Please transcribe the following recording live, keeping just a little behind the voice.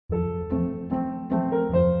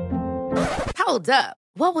Hold up.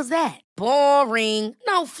 What was that? Boring.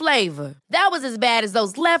 No flavor. That was as bad as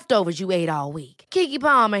those leftovers you ate all week. Keke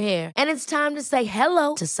Palmer here, and it's time to say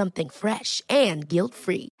hello to something fresh and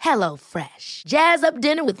guilt-free. Hello Fresh. Jazz up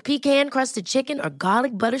dinner with pecan-crusted chicken or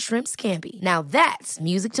garlic butter shrimp scampi. Now that's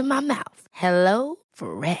music to my mouth. Hello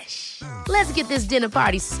Fresh. Let's get this dinner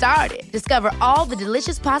party started. Discover all the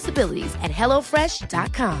delicious possibilities at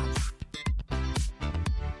hellofresh.com.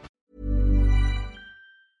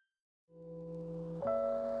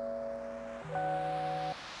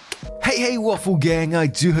 Hey Waffle Gang, I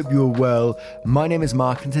do hope you're well. My name is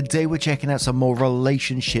Mark and today we're checking out some more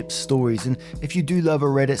relationship stories, and if you do love a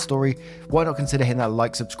Reddit story, why not consider hitting that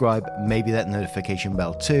like, subscribe, maybe that notification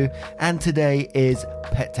bell too. And today is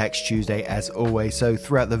Pet Text Tuesday as always, so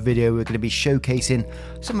throughout the video we're going to be showcasing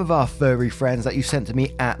some of our furry friends that you sent to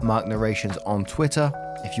me at Mark Narrations on Twitter.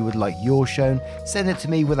 If you would like yours shown, send it to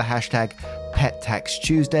me with a hashtag Pet Text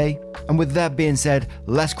Tuesday. And with that being said,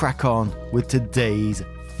 let's crack on with today's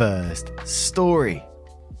first story.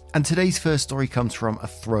 And today's first story comes from a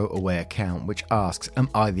throwaway account which asks, am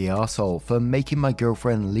I the arsehole for making my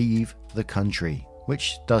girlfriend leave the country?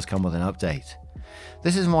 Which does come with an update.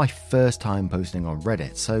 This is my first time posting on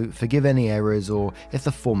Reddit, so forgive any errors or if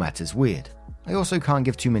the format is weird. I also can't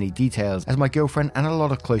give too many details as my girlfriend and a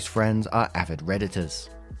lot of close friends are avid Redditors.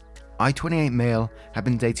 I, 28 male, have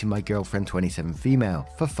been dating my girlfriend, 27 female,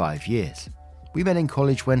 for 5 years. We met in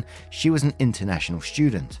college when she was an international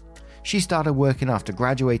student. She started working after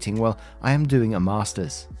graduating while I am doing a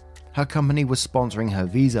master's. Her company was sponsoring her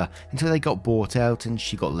visa until they got bought out and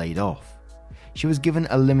she got laid off. She was given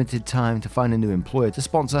a limited time to find a new employer to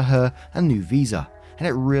sponsor her a new visa, and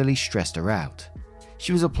it really stressed her out.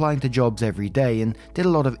 She was applying to jobs every day and did a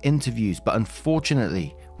lot of interviews, but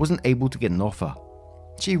unfortunately wasn't able to get an offer.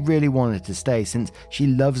 She really wanted to stay since she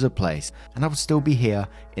loves the place and I would still be here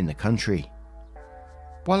in the country.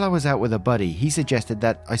 While I was out with a buddy, he suggested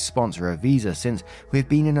that I sponsor a visa since we've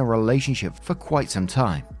been in a relationship for quite some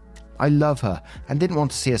time. I love her and didn't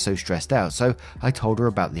want to see her so stressed out, so I told her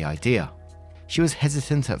about the idea. She was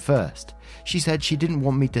hesitant at first. She said she didn't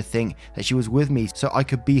want me to think that she was with me so I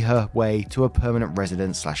could be her way to a permanent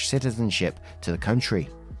residence/citizenship to the country.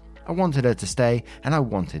 I wanted her to stay and I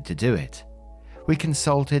wanted to do it. We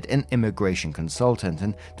consulted an immigration consultant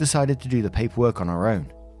and decided to do the paperwork on our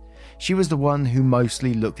own. She was the one who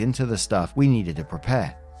mostly looked into the stuff we needed to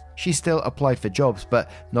prepare. She still applied for jobs, but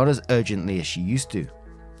not as urgently as she used to.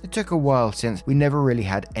 It took a while since we never really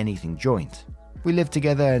had anything joint. We lived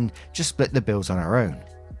together and just split the bills on our own.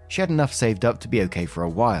 She had enough saved up to be okay for a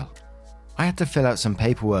while. I had to fill out some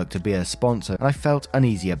paperwork to be a sponsor and I felt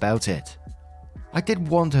uneasy about it. I did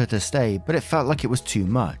want her to stay, but it felt like it was too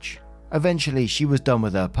much. Eventually, she was done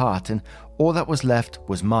with her part and all that was left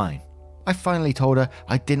was mine. I finally told her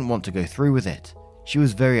I didn't want to go through with it. She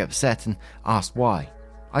was very upset and asked why.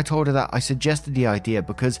 I told her that I suggested the idea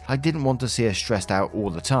because I didn't want to see her stressed out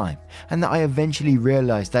all the time, and that I eventually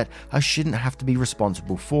realized that I shouldn't have to be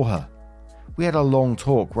responsible for her. We had a long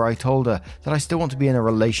talk where I told her that I still want to be in a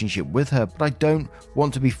relationship with her, but I don't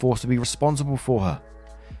want to be forced to be responsible for her.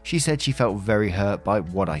 She said she felt very hurt by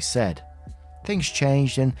what I said. Things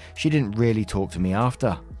changed and she didn't really talk to me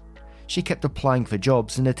after. She kept applying for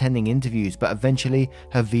jobs and attending interviews, but eventually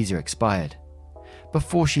her visa expired.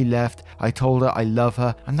 Before she left, I told her I love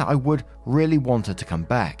her and that I would really want her to come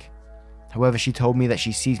back. However, she told me that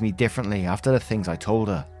she sees me differently after the things I told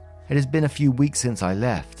her. It has been a few weeks since I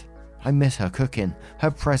left. I miss her cooking,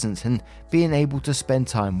 her presence, and being able to spend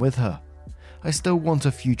time with her. I still want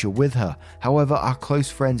a future with her, however, our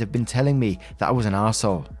close friends have been telling me that I was an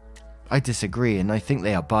arsehole. I disagree and I think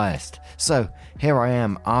they are biased. So here I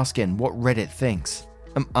am asking what Reddit thinks.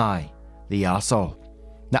 Am I the arsehole?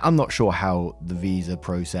 Now, I'm not sure how the visa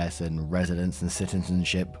process and residence and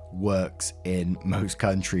citizenship works in most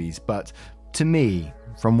countries, but to me,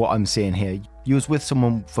 from what I'm seeing here, you was with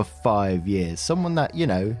someone for 5 years, someone that,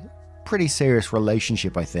 pretty serious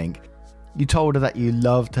relationship, I think. You told her that you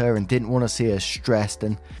loved her and didn't want to see her stressed,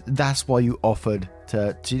 and that's why you offered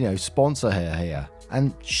to sponsor her here.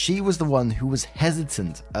 And she was the one who was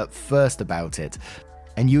hesitant at first about it.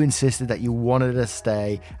 And you insisted that you wanted to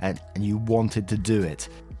stay and you wanted to do it.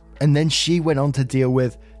 And then she went on to deal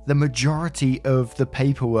with the majority of the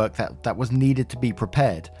paperwork that was needed to be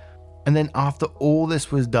prepared. And then after all this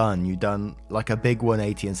was done, you done like a big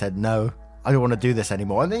 180 and said, no, I don't want to do this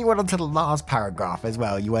anymore. And then you went on to the last paragraph as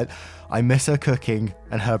well. You went, I miss her cooking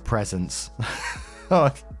and her presence.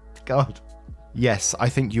 Oh, God. Yes, I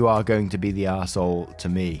think you are going to be the arsehole to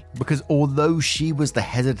me. Because although she was the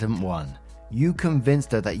hesitant one, You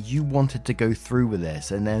convinced her that you wanted to go through with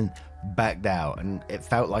this and then backed out, and it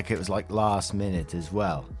felt like it was like last minute as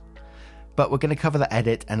well. But we're going to cover the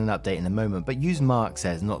edit and an update in a moment, but use Mark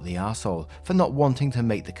says not the arsehole for not wanting to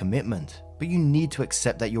make the commitment. But you need to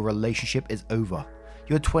accept that your relationship is over.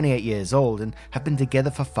 You're 28 years old and have been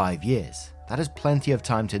together for 5 years. That is plenty of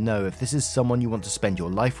time to know if this is someone you want to spend your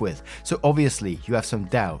life with. So obviously you have some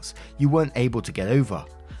doubts you weren't able to get over.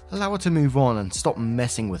 Allow her to move on and stop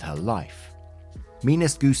messing with her life.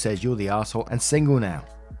 Meanest Goose says you're the arsehole and single now.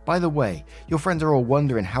 By the way, your friends are all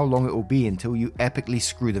wondering how long it will be until you epically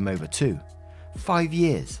screw them over too. 5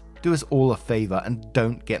 years. Do us all a favor and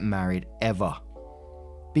don't get married ever.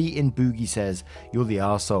 B in Boogie says, you're the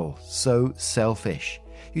arsehole. So selfish.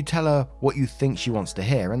 You tell her what you think she wants to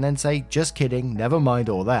hear and then say, just kidding, never mind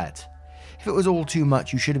all that. If it was all too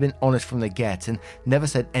much, you should have been honest from the get and never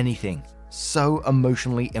said anything. So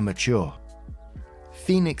emotionally immature.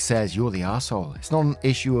 Phoenix says you're the arsehole. It's not an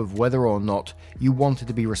issue of whether or not you wanted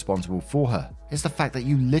to be responsible for her. It's the fact that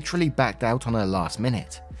you literally backed out on her last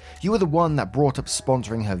minute. You were the one that brought up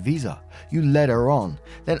sponsoring her visa. You led her on.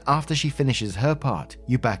 Then after she finishes her part,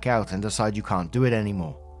 you back out and decide you can't do it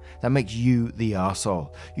anymore. That makes you the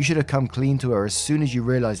arsehole. You should have come clean to her as soon as you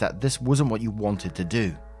realized that this wasn't what you wanted to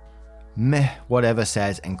do. Meh, whatever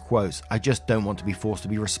says, and quotes, I just don't want to be forced to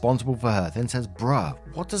be responsible for her, then says, bruh,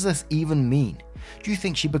 what does this even mean? Do you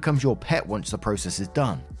think she becomes your pet once the process is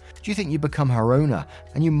done? Do you think you become her owner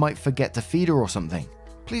and you might forget to feed her or something?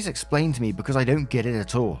 Please explain to me because I don't get it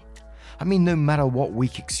at all. I mean, no matter what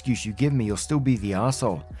weak excuse you give me, you'll still be the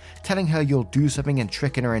arsehole. Telling her you'll do something and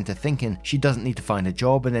tricking her into thinking she doesn't need to find a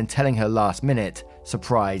job and then telling her last minute,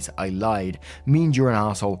 surprise, I lied, means you're an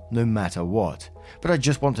arsehole no matter what. But I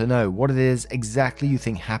just want to know what it is exactly you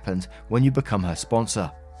think happens when you become her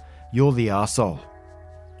sponsor. You're the arsehole.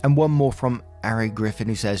 And one more from Ari Griffin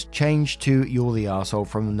who says, change to you're the arsehole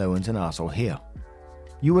from no one's an arsehole here.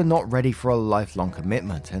 You are not ready for a lifelong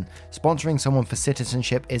commitment, and sponsoring someone for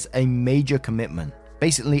citizenship is a major commitment,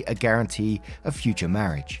 basically a guarantee of future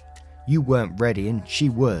marriage. You weren't ready and she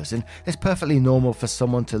was, and it's perfectly normal for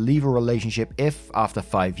someone to leave a relationship if, after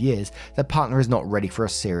 5 years, their partner is not ready for a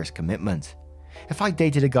serious commitment. If I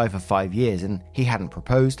dated a guy for 5 years and he hadn't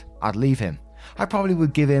proposed, I'd leave him. I probably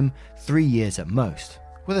would give him 3 years at most,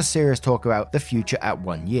 with a serious talk about the future at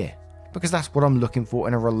 1 year, because that's what I'm looking for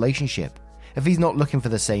in a relationship. If he's not looking for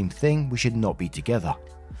the same thing, we should not be together.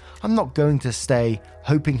 I'm not going to stay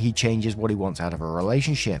hoping he changes what he wants out of a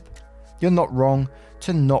relationship. You're not wrong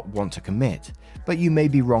to not want to commit, but you may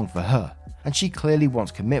be wrong for her, and she clearly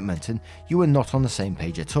wants commitment and you are not on the same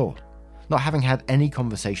page at all, not having had any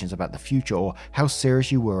conversations about the future or how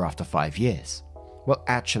serious you were after 5 years. Well,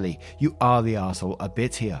 actually, you are the arsehole a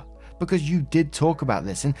bit here, because you did talk about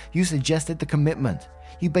this and you suggested the commitment.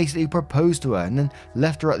 You basically proposed to her and then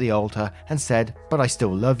left her at the altar and said, but I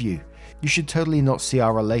still love you. You should totally not see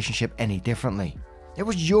our relationship any differently. It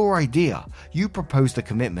was your idea. You proposed the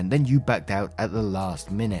commitment, then you backed out at the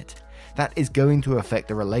last minute. That is going to affect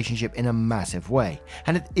the relationship in a massive way,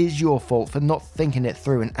 and it is your fault for not thinking it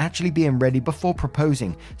through and actually being ready before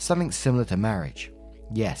proposing something similar to marriage.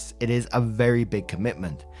 Yes, it is a very big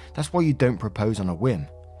commitment. That's why you don't propose on a whim.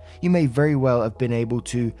 You may very well have been able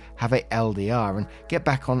to have a LDR and get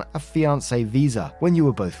back on a fiancé visa when you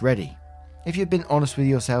were both ready. If you'd been honest with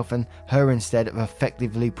yourself and her instead of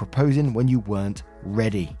effectively proposing when you weren't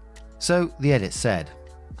ready. So the edit said,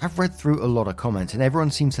 I've read through a lot of comments and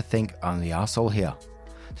everyone seems to think I'm the arsehole here.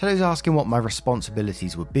 So I was asking what my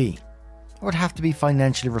responsibilities would be. I would have to be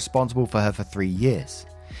financially responsible for her for 3 years.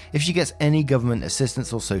 If she gets any government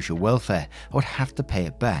assistance or social welfare, I would have to pay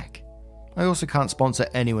it back. I also can't sponsor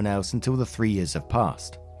anyone else until the 3 years have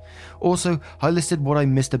passed. Also, I listed what I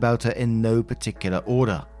missed about her in no particular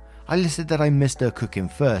order. I listed that I missed her cooking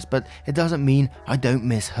first, but it doesn't mean I don't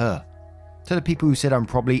miss her. To the people who said I'm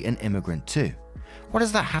probably an immigrant too. What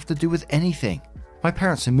does that have to do with anything? My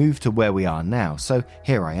parents have moved to where we are now, so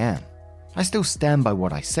here I am. I still stand by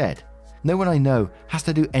what I said. No one I know has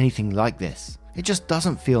to do anything like this. It just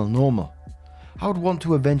doesn't feel normal. I would want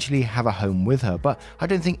to eventually have a home with her, but I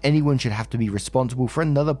don't think anyone should have to be responsible for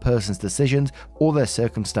another person's decisions or their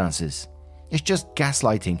circumstances. It's just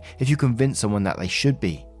gaslighting if you convince someone that they should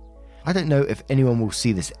be. I don't know if anyone will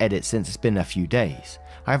see this edit since it's been a few days.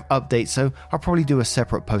 I have updates, so I'll probably do a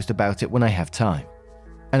separate post about it when I have time.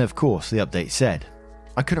 And of course, the update said,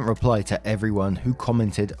 I couldn't reply to everyone who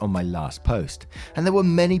commented on my last post, and there were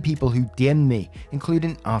many people who DM'd me,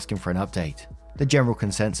 including asking for an update. The general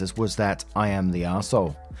consensus was that I am the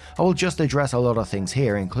arsehole. I will just address a lot of things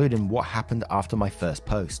here, including what happened after my first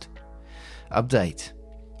post. Update.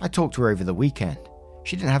 I talked to her over the weekend.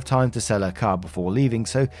 She didn't have time to sell her car before leaving,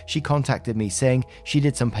 so she contacted me saying she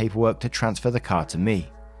did some paperwork to transfer the car to me.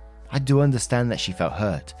 I do understand that she felt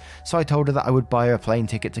hurt, so I told her that I would buy her a plane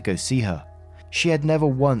ticket to go see her. She had never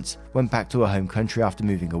once went back to her home country after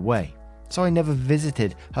moving away, so I never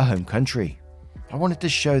visited her home country. I wanted to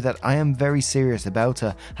show that I am very serious about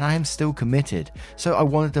her and I am still committed, so I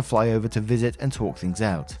wanted to fly over to visit and talk things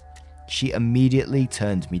out. She immediately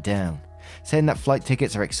turned me down, saying that flight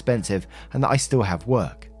tickets are expensive and that I still have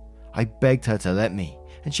work. I begged her to let me,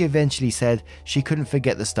 and she eventually said she couldn't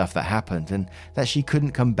forget the stuff that happened and that she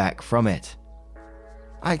couldn't come back from it.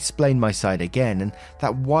 I explained my side again, and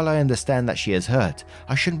that while I understand that she is hurt,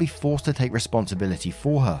 I shouldn't be forced to take responsibility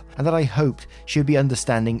for her, and that I hoped she would be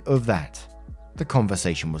understanding of that. The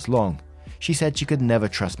conversation was long. She said she could never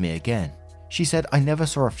trust me again. She said I never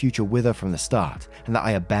saw a future with her from the start, and that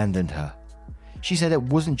I abandoned her. She said it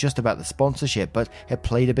wasn't just about the sponsorship, but it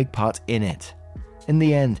played a big part in it. In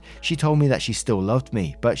the end, she told me that she still loved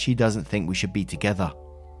me, but she doesn't think we should be together.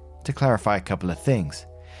 To clarify a couple of things.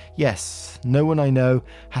 Yes, no one I know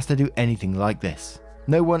has to do anything like this.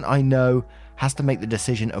 No one I know has to make the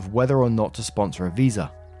decision of whether or not to sponsor a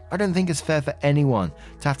visa. I don't think it's fair for anyone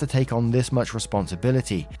to have to take on this much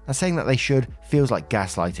responsibility, and saying that they should feels like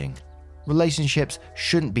gaslighting. Relationships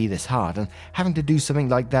shouldn't be this hard, and having to do something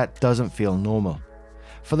like that doesn't feel normal.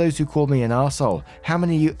 For those who call me an arsehole, how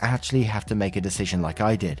many of you actually have to make a decision like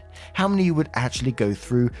I did? How many of you would actually go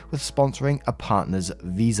through with sponsoring a partner's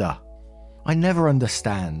visa? I never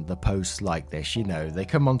understand the posts like this, they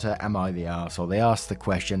come onto Am I the Arsehole? They ask the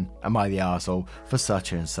question, am I the arsehole for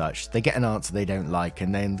such and such? They get an answer they don't like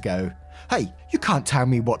and then go, hey, you can't tell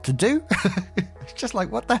me what to do. It's just like,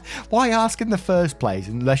 why ask in the first place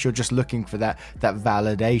unless you're just looking for that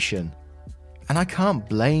validation? And I can't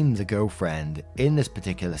blame the girlfriend in this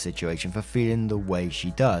particular situation for feeling the way she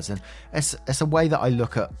does. And it's a way that I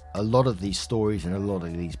look at a lot of these stories and a lot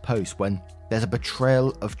of these posts when there's a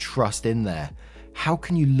betrayal of trust in there. How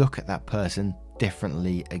can you look at that person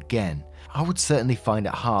differently again? I would certainly find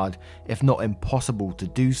it hard, if not impossible, to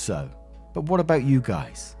do so. But what about you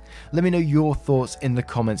guys? Let me know your thoughts in the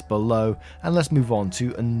comments below, and let's move on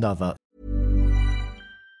to another.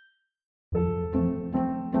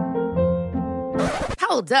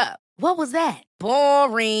 Hold up. What was that?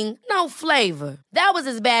 Boring. No flavor. That was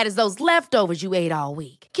as bad as those leftovers you ate all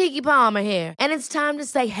week. Keke Palmer here, and it's time to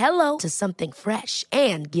say hello to something fresh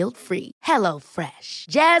and guilt-free. Hello Fresh.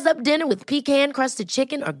 Jazz up dinner with pecan-crusted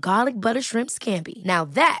chicken or garlic butter shrimp scampi. Now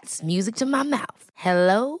that's music to my mouth.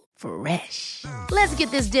 Hello Fresh. Let's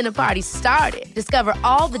get this dinner party started. Discover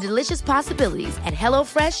all the delicious possibilities at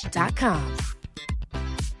HelloFresh.com.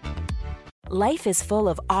 Life is full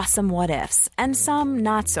of awesome what-ifs, and some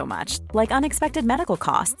not so much, like unexpected medical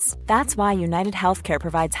costs. That's why United Healthcare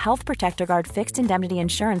provides Health Protector Guard fixed indemnity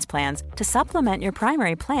insurance plans to supplement your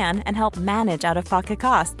primary plan and help manage out-of-pocket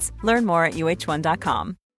costs. Learn more at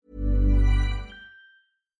uh1.com.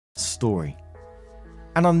 Story.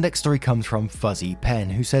 And our next story comes from Fuzzy Pen,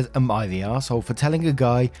 who says, am I the arsehole for telling a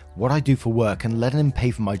guy what I do for work and letting him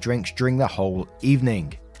pay for my drinks during the whole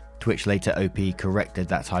evening? To which later OP corrected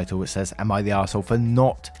that title, which says, am I the arsehole for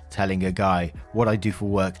not telling a guy what I do for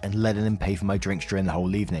work and letting him pay for my drinks during the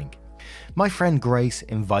whole evening? My friend Grace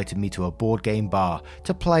invited me to a board game bar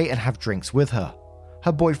to play and have drinks with her,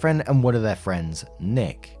 her boyfriend and one of their friends,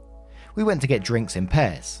 Nick. We went to get drinks in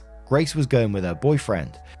pairs. Grace was going with her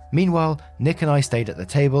boyfriend. Meanwhile, Nick and I stayed at the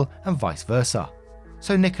table and vice versa.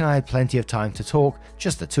 So Nick and I had plenty of time to talk,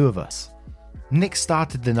 just the two of us. Nick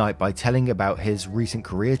started the night by telling about his recent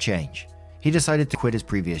career change. He decided to quit his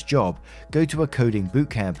previous job, go to a coding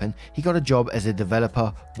bootcamp, and he got a job as a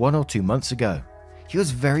developer 1 or 2 months ago. He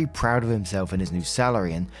was very proud of himself and his new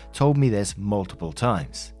salary and told me this multiple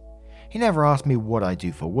times. He never asked me what I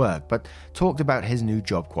do for work, but talked about his new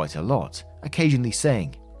job quite a lot, occasionally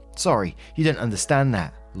saying, sorry, you don't understand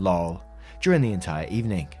that, lol, during the entire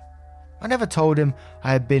evening. I never told him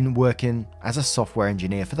I had been working as a software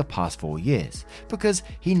engineer for the past 4 years, because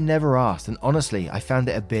he never asked, and honestly I found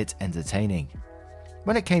it a bit entertaining.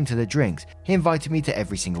 When it came to the drinks, he invited me to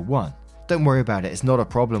every single one. Don't worry about it, it's not a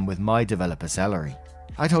problem with my developer salary.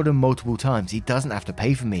 I told him multiple times he doesn't have to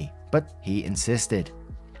pay for me, but he insisted.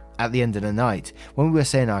 At the end of the night, when we were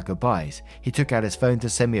saying our goodbyes, he took out his phone to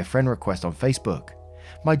send me a friend request on Facebook.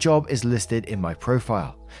 My job is listed in my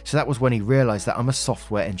profile, so that was when he realized that I'm a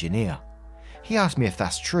software engineer. He asked me if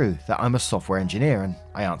that's true, that I'm a software engineer, and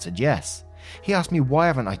I answered yes. He asked me why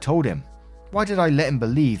haven't I told him? Why did I let him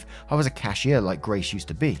believe I was a cashier like Grace used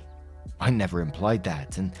to be? I never implied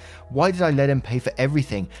that, and why did I let him pay for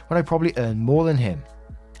everything when I probably earned more than him?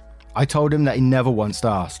 I told him that he never once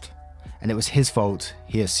asked. and it was his fault,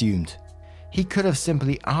 he assumed. He could have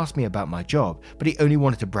simply asked me about my job, but he only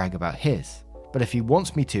wanted to brag about his. But if he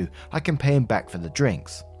wants me to, I can pay him back for the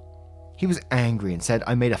drinks. He was angry and said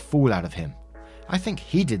I made a fool out of him. I think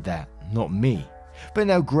he did that, not me. But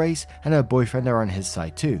now Grace and her boyfriend are on his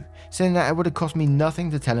side too, saying that it would have cost me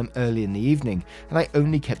nothing to tell him early in the evening, and I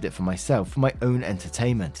only kept it for myself for my own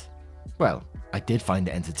entertainment. Well, I did find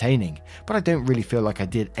it entertaining, but I don't really feel like I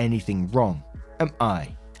did anything wrong. Am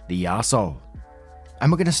I the arsehole?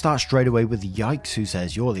 And we're going to start straight away with Yikes, who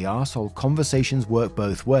says you're the arsehole. Conversations work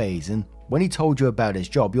both ways, and when he told you about his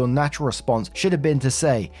job, your natural response should have been to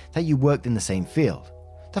say that you worked in the same field.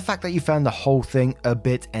 The fact that you found the whole thing a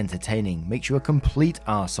bit entertaining makes you a complete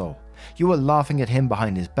arsehole. You were laughing at him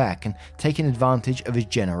behind his back and taking advantage of his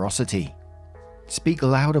generosity. Speak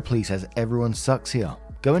louder, please, as everyone sucks here.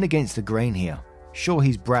 Going against the grain here. Sure,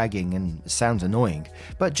 he's bragging and sounds annoying,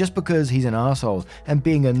 but just because he's an arsehole and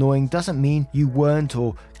being annoying doesn't mean you weren't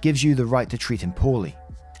or gives you the right to treat him poorly.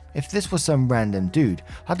 If this was some random dude,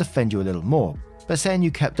 I'd defend you a little more, but saying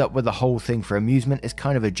you kept up with the whole thing for amusement is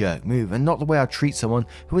kind of a jerk move and not the way I treat someone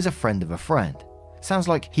who is a friend of a friend. Sounds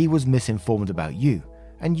like he was misinformed about you,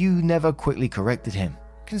 and you never quickly corrected him.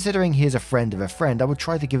 Considering he is a friend of a friend, I would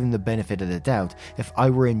try to give him the benefit of the doubt if I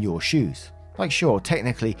were in your shoes. Like sure,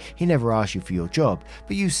 technically he never asked you for your job,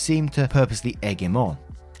 but you seem to purposely egg him on.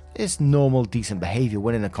 It's normal, decent behavior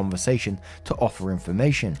when in a conversation to offer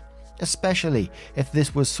information, especially if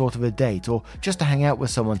this was sort of a date or just to hang out with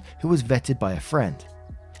someone who was vetted by a friend.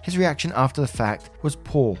 His reaction after the fact was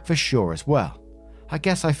poor for sure as well. I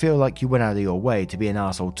guess I feel like you went out of your way to be an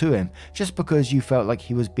arsehole to him just because you felt like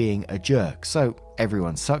he was being a jerk, so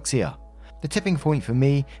everyone sucks here. The tipping point for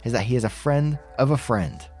me is that he is a friend of a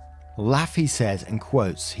friend. Laffy says, and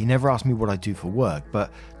quotes, he never asked me what I do for work, but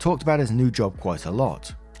talked about his new job quite a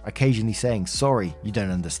lot, occasionally saying, sorry, you don't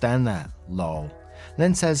understand that, lol.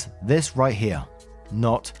 Then says this right here,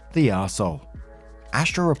 not the arsehole.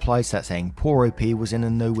 Astra replies to that saying poor OP was in a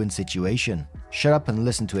no-win situation. Shut up and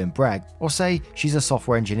listen to him brag, or say she's a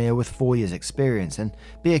software engineer with 4 years experience and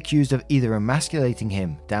be accused of either emasculating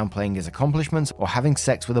him, downplaying his accomplishments, or having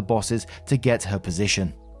sex with the bosses to get her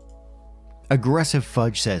position. Aggressive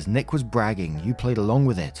Fudge says Nick was bragging, you played along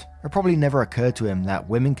with it. It probably never occurred to him that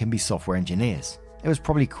women can be software engineers. It was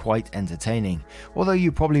probably quite entertaining, although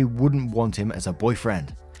you probably wouldn't want him as a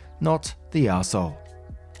boyfriend. Not the arsehole.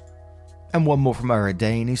 And one more from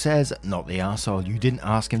Aradane, who says, not the arsehole, you didn't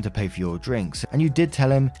ask him to pay for your drinks, and you did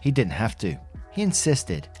tell him he didn't have to. He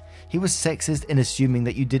insisted. He was sexist in assuming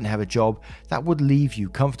that you didn't have a job that would leave you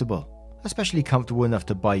comfortable, especially comfortable enough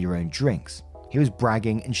to buy your own drinks. He was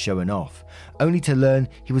bragging and showing off, only to learn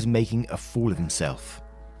he was making a fool of himself.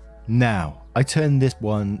 Now, I turn this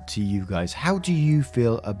one to you guys. How do you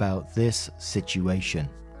feel about this situation?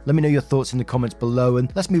 Let me know your thoughts in the comments below, and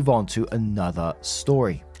let's move on to another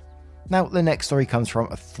story. Now, the next story comes from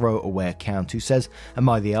a throwaway account who says, am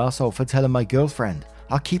I the arsehole for telling my girlfriend?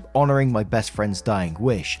 I'll keep honouring my best friend's dying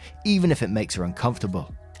wish, even if it makes her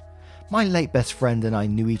uncomfortable. My late best friend and I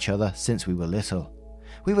knew each other since we were little.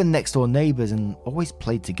 We were next door neighbours and always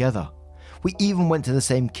played together. We even went to the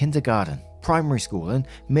same kindergarten, primary school and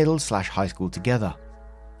middle/high school together.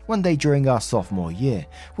 One day during our sophomore year,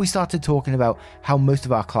 we started talking about how most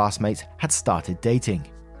of our classmates had started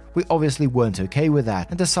dating. We obviously weren't okay with that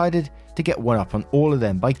and decided to get one up on all of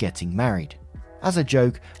them by getting married. As a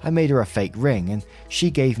joke, I made her a fake ring and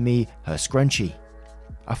she gave me her scrunchie.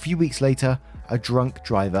 A few weeks later, a drunk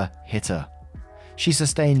driver hit her. She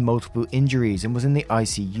sustained multiple injuries and was in the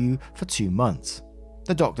ICU for 2 months.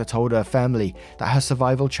 The doctor told her family that her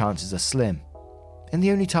survival chances are slim. And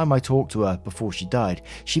the only time I talked to her before she died,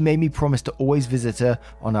 she made me promise to always visit her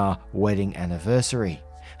on our wedding anniversary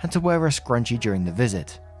and to wear a scrunchie during the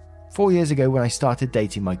visit. 4 years ago when I started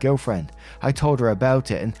dating my girlfriend, I told her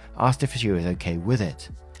about it and asked if she was okay with it.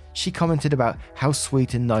 She commented about how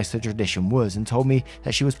sweet and nice the tradition was and told me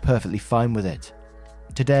that she was perfectly fine with it.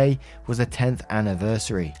 Today was the 10th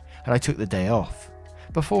anniversary and I took the day off.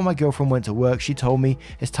 Before my girlfriend went to work, she told me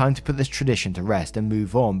it's time to put this tradition to rest and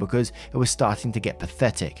move on because it was starting to get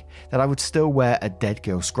pathetic that I would still wear a dead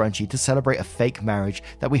girl scrunchie to celebrate a fake marriage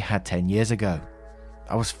that we had 10 years ago.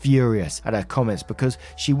 I was furious at her comments because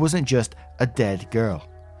she wasn't just a dead girl.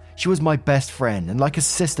 She was my best friend and like a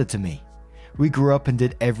sister to me. We grew up and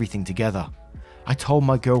did everything together. I told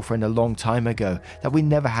my girlfriend a long time ago that we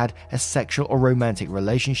never had a sexual or romantic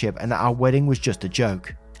relationship and that our wedding was just a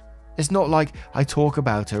joke. It's not like I talk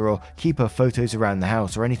about her or keep her photos around the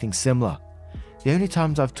house or anything similar. The only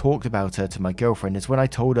times I've talked about her to my girlfriend is when I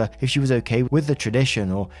told her if she was okay with the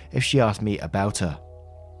tradition or if she asked me about her.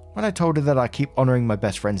 When I told her that I keep honouring my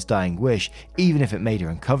best friend's dying wish, even if it made her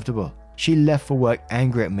uncomfortable, she left for work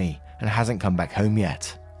angry at me and hasn't come back home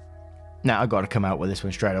yet. Now I gotta come out with this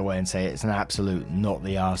one straight away and say it's an absolute not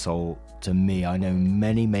the arsehole to me. I know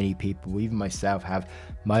many people, even myself, have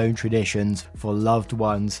my own traditions for loved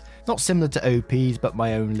ones, not similar to OP's, but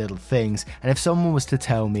my own little things. And if someone was to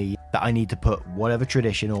tell me that I need to put whatever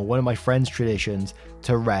tradition or one of my friends' traditions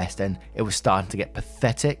to rest and it was starting to get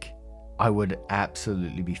pathetic, I would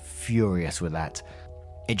absolutely be furious with that.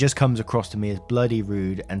 It just comes across to me as bloody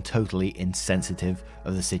rude and totally insensitive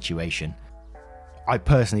of the situation. I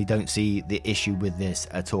personally don't see the issue with this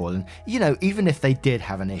at all. And, even if they did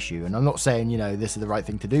have an issue, and I'm not saying, this is the right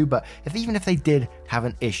thing to do, but even if they did have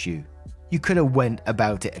an issue, you could have went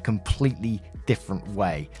about it a completely different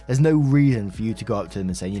way. There's no reason for you to go up to them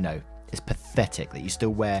and say, it's pathetic that you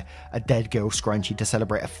still wear a dead girl scrunchie to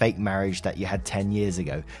celebrate a fake marriage that you had 10 years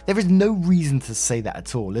ago. There is no reason to say that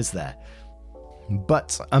at all, is there?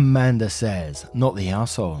 But Amanda says, not the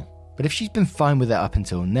arsehole. But if she's been fine with it up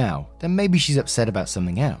until now, then maybe she's upset about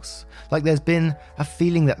something else. Like there's been a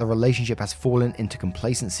feeling that the relationship has fallen into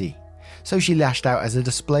complacency. So she lashed out as a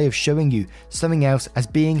display of showing you something else as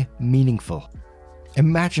being meaningful.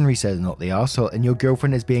 Imaginary says not the arsehole, and your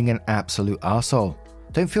girlfriend is being an absolute arsehole.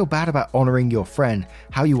 Don't feel bad about honouring your friend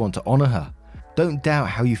how you want to honour her. Don't doubt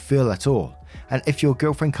how you feel at all. And if your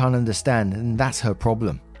girlfriend can't understand, then that's her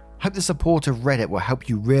problem. Hope the support of Reddit will help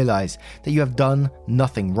you realise that you have done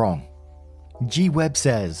nothing wrong. G-Web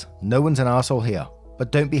says, no one's an arsehole here,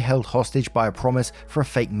 but don't be held hostage by a promise for a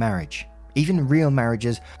fake marriage. Even real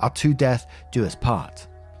marriages are to death do us part.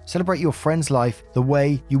 Celebrate your friend's life the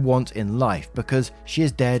way you want in life because she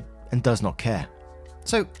is dead and does not care.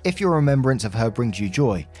 So if your remembrance of her brings you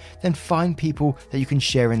joy, then find people that you can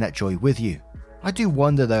share in that joy with you. I do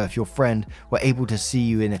wonder though, if your friend were able to see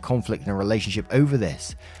you in a conflict in a relationship over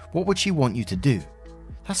this, what would she want you to do?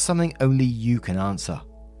 That's something only you can answer.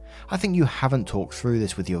 I think you haven't talked through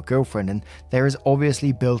this with your girlfriend, and there is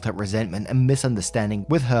obviously built up resentment and misunderstanding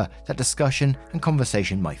with her that discussion and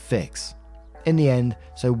conversation might fix. In the end,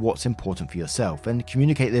 so what's important for yourself, and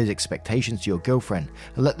communicate those expectations to your girlfriend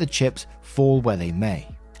and let the chips fall where they may.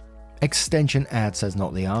 Extension ad says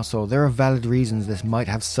not the arsehole. There are valid reasons this might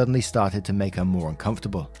have suddenly started to make her more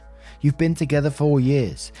uncomfortable. You've been together for 4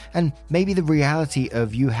 years, and maybe the reality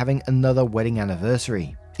of you having another wedding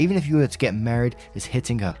anniversary, even if you were to get married, is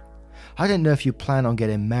hitting her. I don't know if you plan on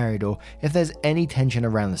getting married or if there's any tension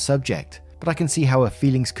around the subject, but I can see how her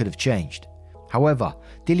feelings could have changed. However,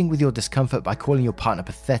 dealing with your discomfort by calling your partner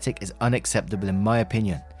pathetic is unacceptable in my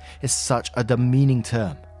opinion. It's such a demeaning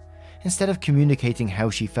term. Instead of communicating how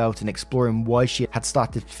she felt and exploring why she had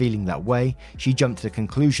started feeling that way, she jumped to the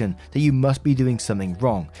conclusion that you must be doing something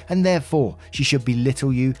wrong, and therefore she should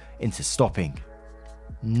belittle you into stopping.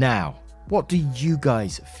 Now, what do you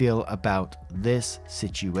guys feel about this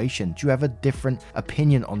situation? Do you have a different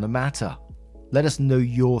opinion on the matter? Let us know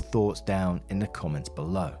your thoughts down in the comments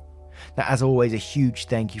below. Now, as always, a huge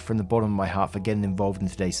thank you from the bottom of my heart for getting involved in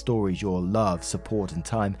today's stories. Your love, support and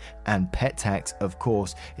time, and pet tags, of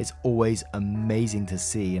course. It's always amazing to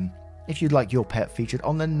see. And if you'd like your pet featured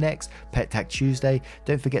on the next Pet Tag Tuesday,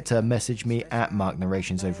 don't forget to message me at Mark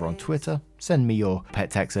Narrations over on Twitter. Send me your pet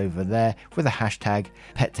tags over there with the hashtag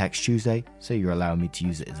Pet Tags Tuesday, so you're allowing me to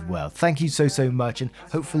use it as well. Thank you so much, and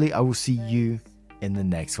hopefully I will see you in the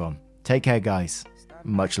next one. Take care, guys.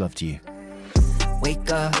 Much love to you.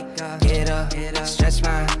 Wake up, get up, stretch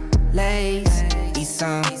my legs, eat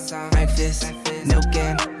some breakfast, milk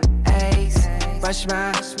and eggs, brush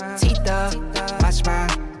my teeth up, wash my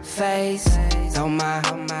face, throw my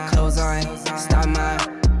clothes on, start my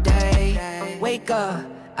day. Wake up,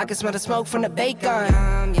 I can smell the smoke from the bacon.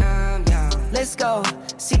 Let's go,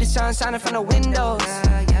 see the sun shining from the windows.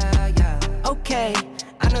 Okay,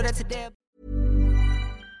 I know that today.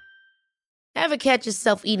 Ever catch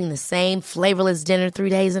yourself eating the same flavorless dinner 3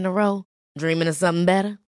 days in a row? Dreaming of something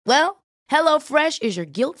better? Well, HelloFresh is your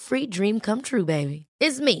guilt-free dream come true, baby.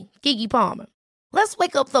 It's me, Keke Palmer. Let's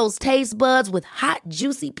wake up those taste buds with hot,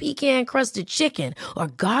 juicy pecan-crusted chicken or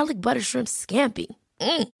garlic butter shrimp scampi.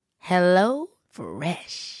 Hello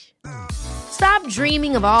Fresh. Stop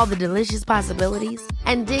dreaming of all the delicious possibilities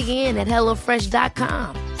and dig in at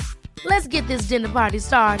HelloFresh.com. Let's get this dinner party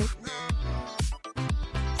started.